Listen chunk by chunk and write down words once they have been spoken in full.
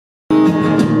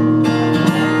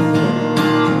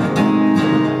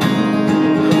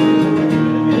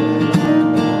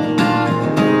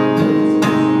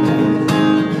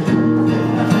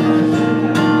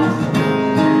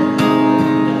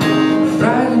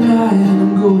night and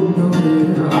I'm going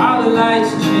nowhere. All the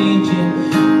lights are changing,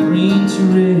 green to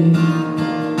red.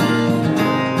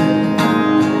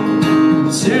 I'm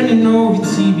turning over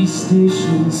TV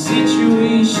stations,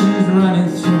 situations running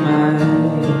through my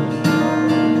head.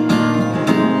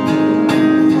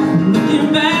 Looking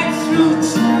back through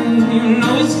time, you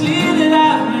know it's clear that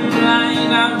I've been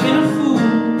blind, I've been a fool.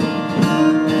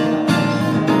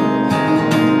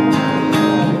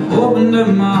 Opened up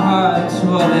my heart to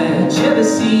all that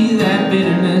jealousy, that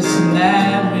bitterness, and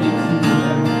that ridicule.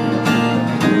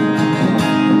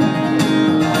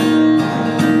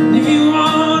 And if you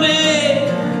want it,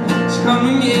 just come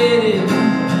and get it,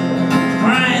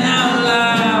 crying out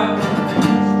loud.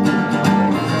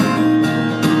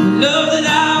 The love that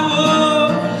I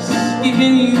was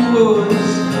giving you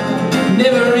was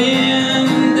never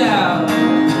in doubt.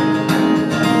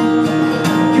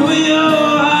 You were your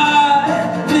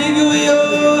heart, nigga, with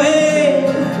your head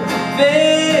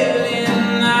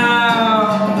failing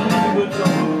now.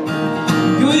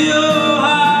 You were your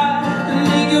heart,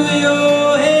 nigga, with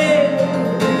your head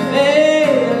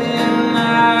failing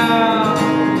now.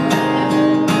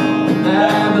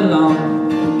 Babylon,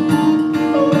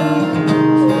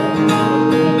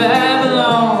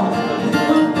 Babylon.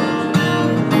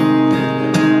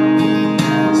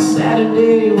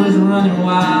 Saturday was running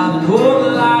wild, and all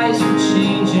the lights were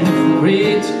changing from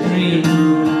red to green.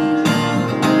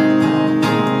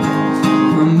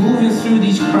 I'm moving through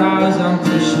these crowds, I'm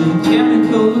pushing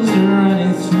chemicals are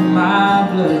running through my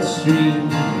bloodstream.